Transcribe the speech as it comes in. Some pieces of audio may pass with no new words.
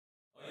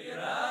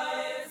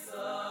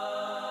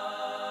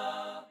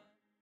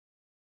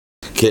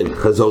כן,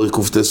 חזור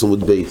קופטס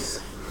עמוד בייס.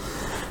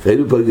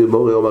 ראינו פה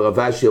גמור אומר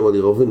רבשי אמר לי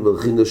רובן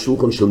מלכין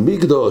לשולחון של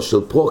מקדוש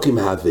של פרוקים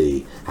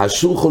הווי,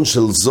 השולחון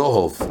של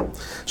זהוב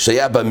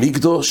שהיה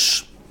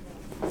במקדוש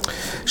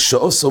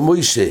שעושו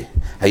מוישה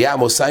היה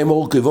עמוסי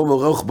מור כיבום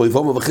ארוך בו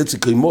יבום וחצי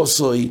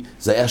כימוסוי,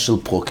 זה היה של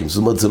פרוקים. זאת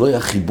אומרת, זה לא היה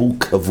חיבור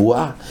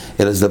קבוע,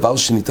 אלא זה דבר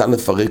שניתן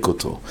לפרק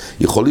אותו.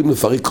 יכולים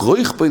לפרק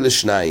רויך פה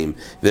לשניים,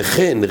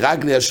 וכן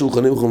רגלי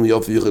השולחנים יכולים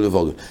יופי ויכולים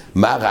לבוגר.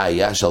 מה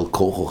הראיה שעל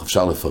כורחוך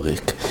אפשר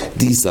לפרק?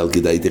 דיסל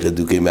כדאי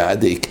תחדוקי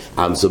מהדק,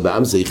 אמסו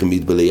באמסו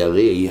יחמיד בלי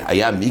הרי,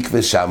 היה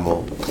מקווה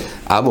שמו.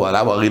 אמו,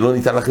 הרי לא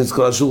ניתן להכניס את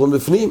כל השולחון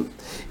בפנים.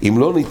 אם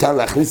לא ניתן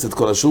להכניס את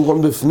כל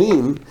השולחון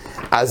בפנים,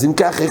 אז אם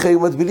כך, איך היו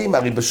מטבילים?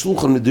 הרי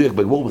בשולחון מדויק,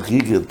 בגמור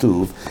בחגיגה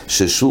כתוב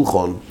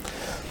ששולחון,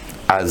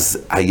 אז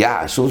היה,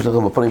 השולחון של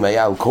לחם הפונים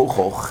היה על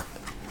כורחוך,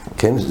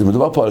 כן? זה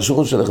מדובר פה על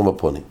השולחון של לחם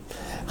הפונים.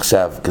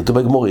 עכשיו, כתוב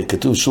בגמור,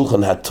 כתוב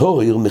שולחון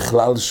התויר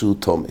מכלל שהוא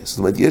תומס. זאת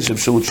אומרת, יש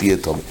אפשרות שיהיה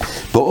תומס.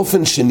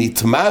 באופן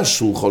שנטמע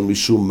השולחון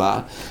משום מה,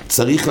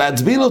 צריך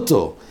להטביל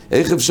אותו.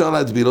 איך אפשר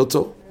להטביל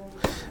אותו?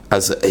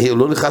 אז הוא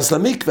לא נכנס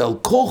למקווה, על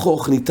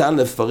כורחוך ניתן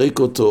לפרק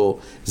אותו,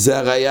 זה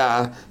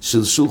הראיה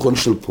של שולחון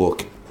של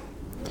פרוקים.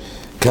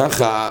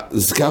 ככה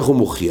הוא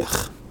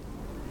מוכיח.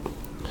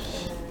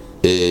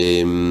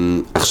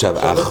 עכשיו,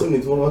 בעצם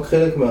נטבול רק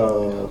חלק מה...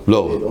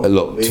 לא.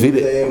 ואם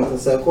זה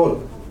מכנסה הכל,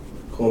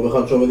 כמו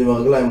באחד שעומד עם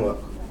הרגליים רק.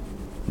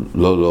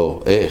 לא,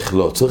 איך?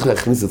 לא, צריך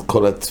להכניס את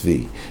כל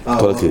הצבי.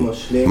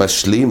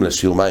 משלים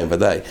לשיעור מים,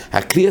 ודאי.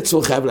 הכלי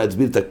עצמו חייב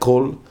להטביל את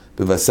הכל,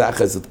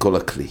 בבסח את כל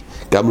הכלי.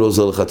 גם לא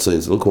עוזר לך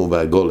צוין, זה לא כמו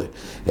בעגולה,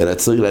 אלא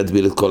צריך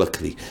להטביל את כל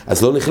הכלי.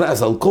 אז לא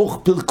נכנס, על כוח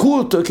פרקו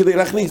אותו כדי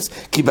להכניס,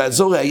 כי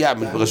באזור היה,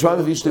 רשמה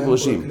מביא שני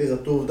בראשים. הכלי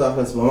רטוב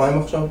תכלס במים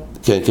עכשיו?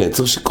 כן,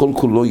 צריך שכל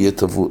כולו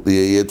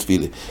יהיה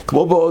טבילה.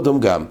 כמו באודם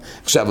גם.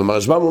 עכשיו,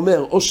 הרשב"ם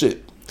אומר, או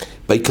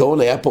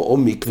בעיקרון היה פה או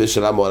מקווה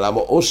של עמו על עמו,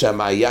 או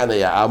שהמעיין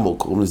היה עמו,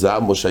 קוראים לזה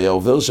עמו שהיה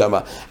עובר שם,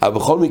 אבל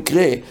בכל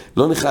מקרה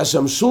לא נכנס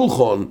שם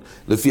שולחון,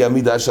 לפי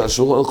המידה של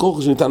השולחון, על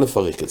כורחו שניתן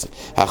לפרק את זה.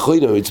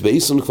 האחרונים, המצבא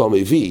איסון כבר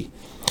מביא,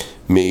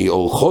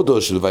 מאור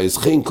חודו של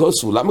ויזכין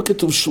כוסו, למה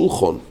כתוב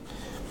שולחון?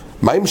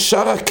 מה עם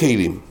שאר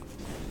הכלים?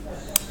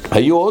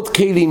 היו עוד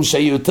כלים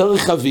שהיו יותר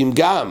רחבים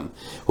גם.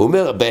 הוא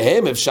אומר,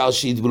 בהם אפשר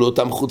שיטבלו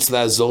אותם חוץ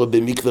לאזור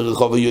במקווה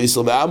רחוב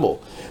היועסר בעמו.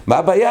 מה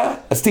הבעיה?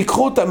 אז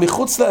תיקחו אותם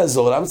מחוץ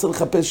לאזור, למה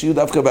צריך לחפש שיהיו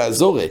דווקא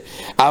באזור?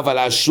 אבל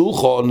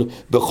השולחון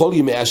בכל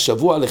ימי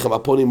השבוע לחם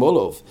הפונים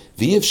מולוב,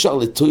 ואי אפשר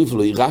לטוב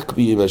לו רק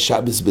בימי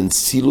השבס בין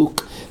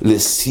סילוק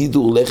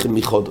לסידור לחם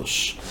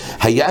מחודש.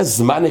 היה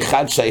זמן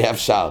אחד שהיה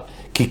אפשר,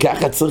 כי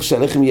ככה צריך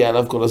שהלחם יהיה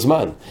עליו כל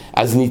הזמן.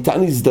 אז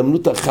ניתן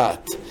הזדמנות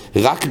אחת,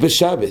 רק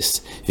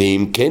בשבס,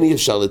 ואם כן אי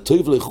אפשר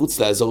לטוב לחוץ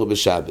לאזור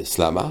בשבס.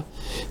 למה?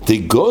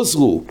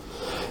 תגוזרו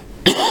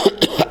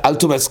אל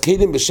תומס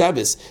כלים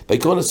בשבס,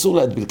 בעיקרון אסור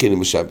להטביל כלים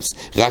בשבס,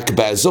 רק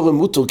באזור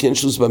המותר כן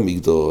שוס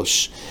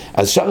במקדוש.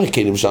 אז שאר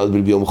הכלים אפשר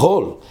להטביל ביום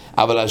חול,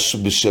 אבל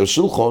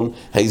בשולחון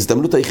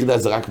ההזדמנות היחידה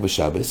זה רק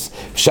בשבס.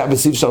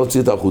 בשבס אי אפשר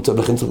להוציא את החוצה,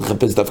 ולכן צריך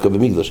לחפש דווקא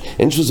במקדוש.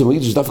 אין שוס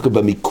במקדוש דווקא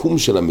במיקום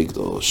של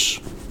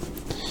המקדוש.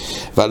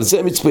 ועל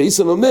זה מצפה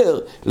איסן אומר,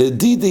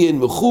 לדידי אין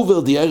מחובר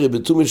דיירי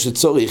בתומה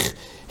שצורך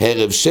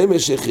הרב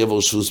שמש, איך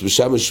יעבור שוס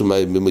בשמש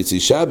וממציא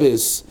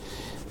שבס.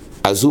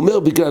 אז הוא אומר,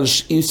 בגלל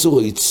שאיסור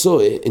או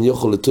יצואה, אין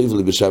יכול לטוב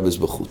לי בשבס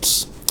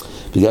בחוץ.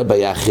 בגלל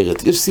בעיה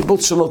אחרת. יש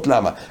סיבות שונות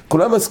למה.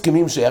 כולם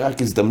מסכימים שהיה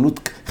רק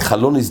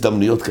חלון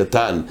הזדמנויות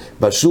קטן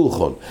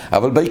בשולחון,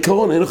 אבל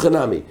בעיקרון אין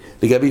חנמי.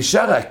 לגבי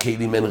שאר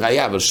הכלים אין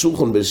ראיה, אבל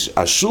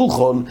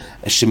השולחון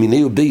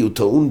שמיני ובי הוא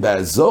טעון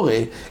באזורה,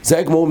 זה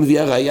הגמור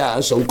מביא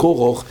הראיה שעל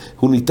כורח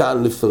הוא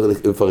ניתן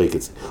לפרק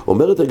את זה.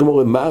 אומרת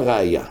הגמור, מה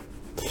הראיה?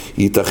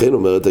 ייתכן,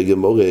 אומרת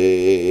הגמור,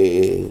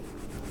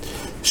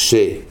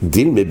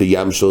 שדילמה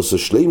בים שעושה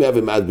שלימה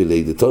ומעד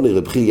בלידתוני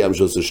רבחי ים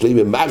שעושה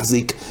שלימה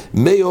מחזיק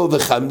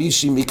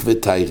 150 מקווה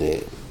תיירה.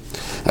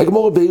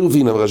 הגמור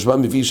בעירובין, הרשב"א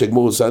מביא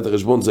שהגמור עושה את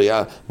החשבון, זה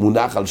היה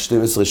מונח על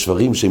 12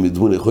 שברים שהם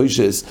ידמו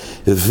נחושס,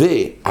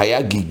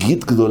 והיה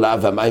גיגית גדולה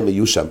והמים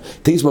היו שם.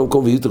 תייס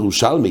במקום ויותר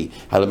ירושלמי,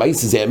 על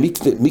המייס זה היה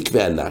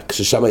מקווה ענק,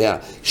 ששם היה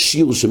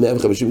שיר של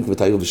 150 מקווה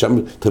תיירה, ושם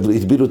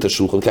התבילו את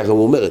השולחן, ככה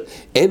הוא אומר,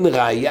 אין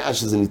ראיה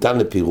שזה ניתן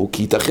לפירוק,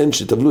 כי ייתכן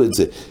שתבלו את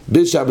זה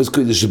בשבס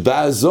קודש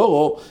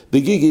באזורו,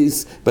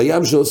 בגיגיס,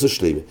 בים שעושה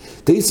שלימה.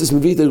 תייס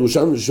מביא את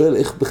הירושלמי ושואל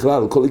איך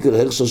בכלל כל עיקר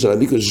הרשר של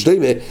המקווה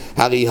שלימה,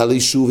 הרי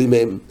שובים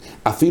הם.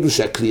 אפילו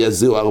שהכלי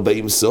הזה הוא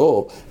 40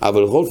 סור,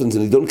 אבל רולפן זה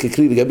נידון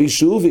ככלי לגבי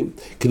שובים,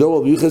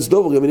 כדור ביוחס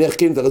דובר, גם מניח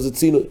כן תרז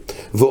הצינו.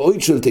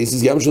 ואויד של תייסס,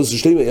 ים של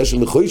שלימה, היה של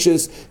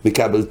נחושס,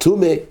 מקבל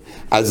תומה,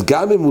 אז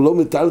גם אם הוא לא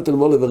מטלטל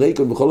מול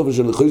וריקון, בכל אופן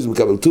של נחושס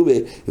מקבל תומה,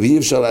 ואי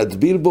אפשר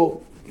להטביל בו.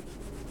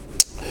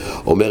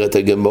 אומרת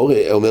הגמורה,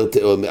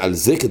 על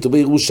זה כתוב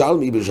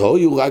בירושלמי,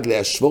 שהיו רגלי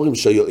השבורים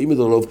שהיועים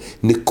אדונוב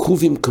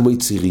נקובים כמו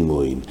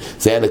צירימוין.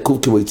 זה היה נקוב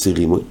כמו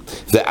צירימוין,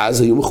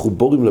 ואז היו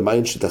מחובורים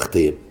למים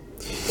שתחתיהם.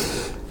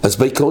 אז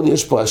בעיקרון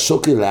יש פה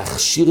השוקל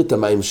להכשיר את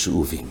המים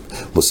שאובים.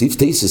 מוסיף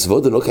תייסס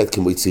ועוד הנוקת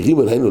כמו יצירים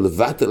עלינו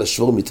לבטל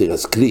השבור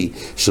מתרס כלי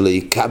שלא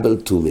יקבל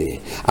טומא.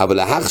 אבל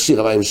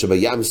להכשיר המים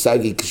שבים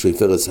סגי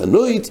כשפרס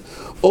הנוית,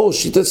 או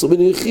שיטס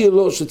רבנו יחיה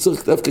לו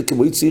שצריך דווקא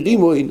כמו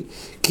יצירים אוהל,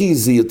 כי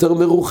זה יותר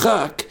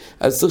מרוחק,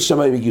 אז צריך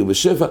שהמים יגיעו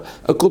בשפע.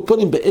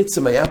 הקורפונים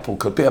בעצם היה פה,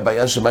 כלפי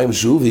הבעיה של מים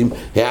שאובים,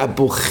 היה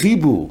בו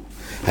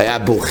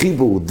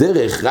חיבור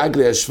דרך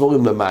רגלי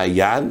השבורים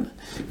למעיין,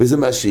 וזה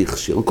מה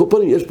שהכשיר.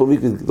 הקורפונים יש פה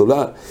מקווה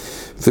גדולה,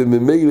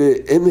 וממילא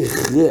אין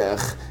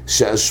הכרח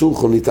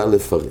שהשולחן ניתן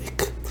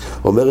לפרק.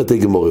 אומרת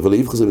הגמורה, ולא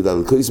יבחזו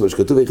מדל קויס, מה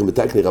שכתוב איך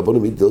מתקני רבנו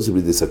מידוסי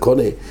בלידי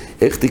סקונה,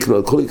 איך תקנו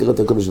על כל עיקרת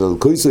הקונה של דל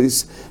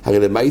קויסויס, הרי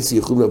למייסי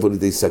יכולים לבוא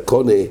לידי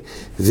סקונה,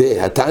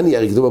 והתניא,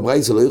 הרי כתוב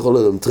בברייתא, לא יכול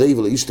אדם תרי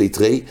ולא ישתה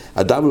תרי,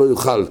 אדם לא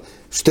יאכל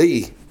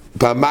שתי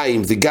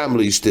פעמיים וגם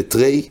לא ישתה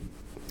תרי,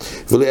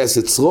 ולא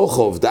יעשה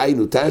צרוכוב,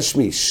 דהיינו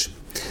תשמיש.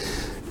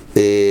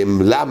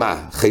 למה?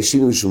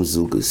 חיישינו משום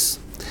זוגס.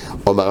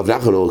 אומר רב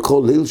נחמן,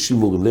 כל ליל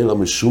שימורים, ליל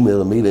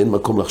המשומר, מילא אין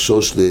מקום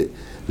לחשוש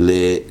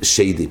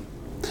לשיידים.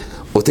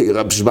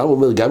 רב שבא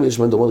אומר, גם יש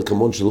מה אומר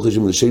כמון שלא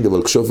חיישים לשיידים,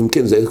 אבל כשאופים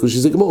כן, זה איך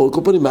שזה גמור. על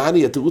כל פנים,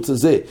 מעני, התירוץ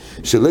הזה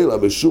של ליל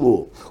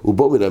המשומר, הוא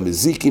בא מן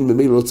המזיקים,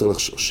 ממילא לא צריך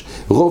לחשוש.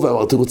 רוב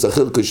אמר תירוץ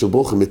אחר, כוי של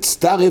ברוך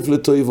מצטרף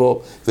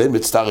לטויבו, ואין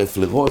מצטרף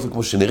לרוב,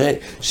 וכמו שנראה,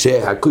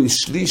 שהכוי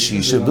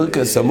שלישי של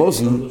ברכס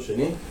המוזן,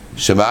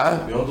 שמה?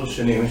 ביום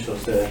שני, מי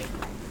שעושה...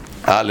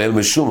 ליל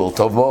משומר,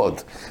 טוב מאוד.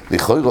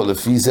 לכוירו,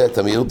 לפי זה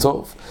אתה מאיר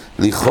טוב.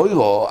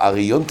 לכוירו,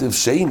 הרי יונטב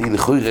שני,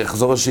 לכוירו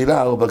יחזור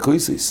השאלה ארבע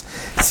קויסיס.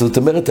 זאת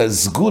אומרת,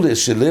 הסגולה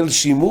של ליל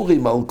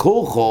שימורים על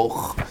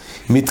כורחוך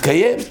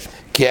מתקיים,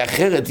 כי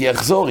אחרת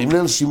יחזור. אם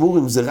ליל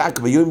שימורים זה רק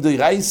ביום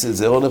דיירייסה,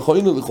 זה לא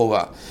נכוינו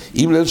לכאורה.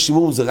 אם ליל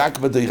שימורים זה רק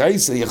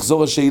בדיירייסה,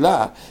 יחזור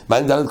השאלה, מה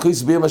אם דלת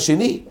קויס ביום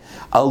השני?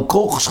 על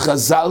כורח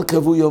שחז"ל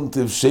קבעו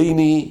יונטב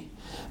שני,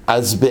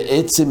 אז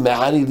בעצם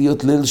מעני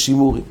להיות ליל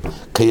שימורים.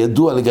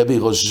 כידוע לגבי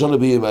ראש השונה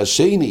ביום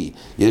השני,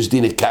 יש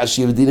דין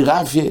קשיא ודין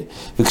רפיה,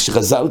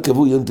 וכשחז"ל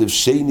קבעו יונטב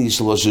שני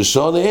של ראש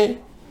השונה,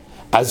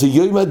 אז זה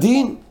יום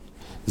הדין.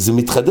 זה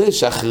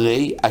מתחדש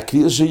אחרי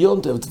הכלי של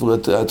יונטב,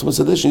 אתה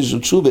מסדש שיש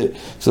עוד שובה,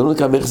 זה לא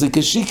נקרא מחזיק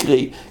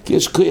כשקרי, כי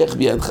יש כוח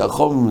ביד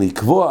חכם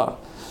לקבוע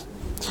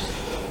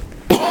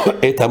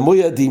את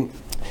המוידים.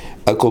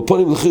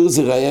 הקורפונים לחיר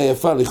זה ראיה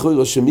יפה, לכוי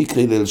ראש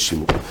המקרי ליל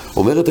שימור.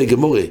 אומרת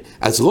הגמורה,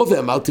 אז רוב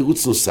אמר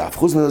תירוץ נוסף,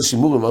 חוץ מליל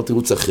שימור אמר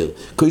תירוץ אחר.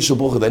 קוי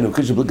שברוך עדיין,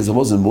 קוי שברוך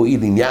כזמור זה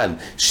מועיל עניין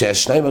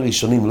שהשניים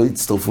הראשונים לא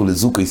יצטרפו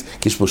לזוקויס,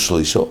 כי יש פה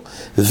שלושה,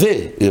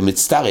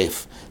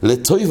 ומצטרף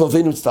לטויבו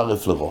ואין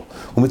מצטרף לרו.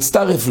 הוא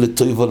מצטרף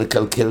לטויבו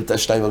לקלקל את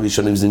השניים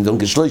הראשונים, זה נדון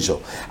כשלושה,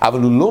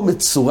 אבל הוא לא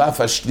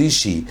מצורף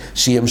השלישי,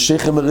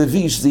 שימשך עם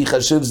הרביעי, שזה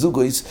יחשב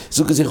זוגויס,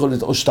 זוגויס יכול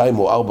להיות או 2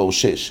 או 4 או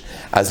 6.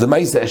 אז למה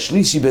זה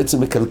השלישי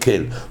בעצם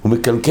מקלקל? הוא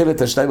מקלקל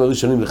את השניים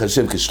הראשונים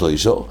לחשב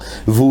כשלושה,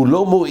 והוא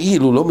לא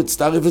מועיל, הוא לא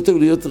מצטרף לטוב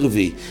להיות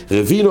רביעי.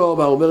 רביעי לא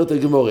אומר, אומרת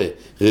הגמורה,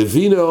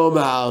 רביעי לא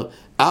אומר,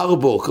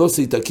 ארבו,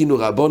 כוסי תקינו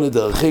רבונה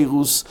דרכי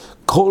רוס,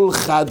 כל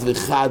חד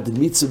וחד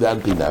מצווה על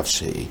פי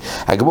נפשי.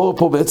 הגמור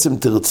פה בעצם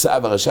תרצה,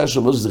 והרשע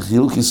שאומר שזה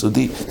חילוק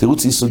יסודי,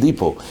 תירוץ יסודי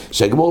פה,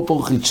 שהגמור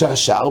פה חידשה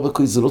שארבע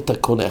כוי זה לא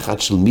תקון האחד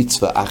של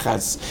מצווה אחת,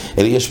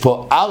 אלא יש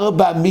פה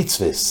 4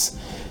 מצווס.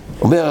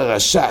 אומר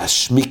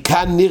הרשש,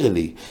 מכאן נראה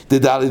לי,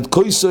 דדלת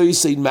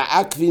קויסויס אין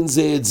מעקבין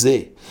זה את זה,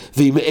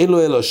 ואם אין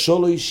לו אלא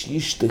שולוש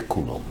ישתה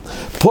כולו.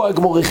 פה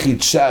הגמור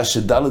חידשה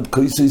שדלת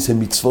קויסויס הם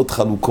מצוות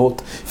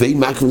חלוקות, ואין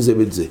מעקבין זה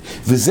את זה.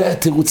 וזה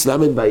התירוץ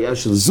למה אין בעיה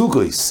של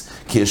זוגויס,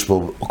 כי יש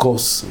פה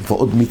כוס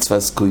ועוד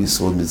מצווס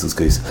קויס ועוד מצווס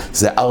קויס.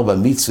 זה 4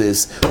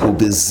 מצווס,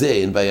 ובזה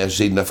אין בעיה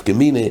שאין נפקא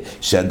מינה,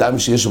 שאדם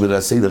שיש לו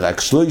בנעשה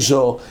רק 3,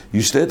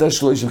 ישתה את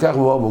 3, וכך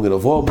מבואר מוגן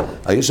אברום,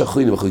 יש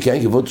אחרים,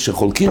 החלקיים כבוד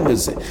שחולקים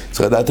בזה.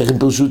 צריך לדעת איך הם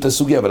פרשו את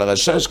הסוגיה, אבל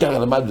הרשש ככה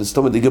למד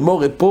וסתומת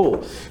הגמורה פה,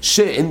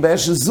 שאין בעיה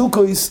של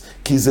זוגויס,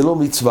 כי זה לא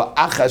מצווה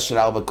אחת של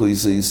 4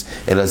 קויסויס,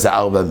 אלא זה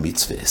 4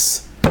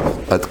 מצווס.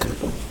 עד כאן.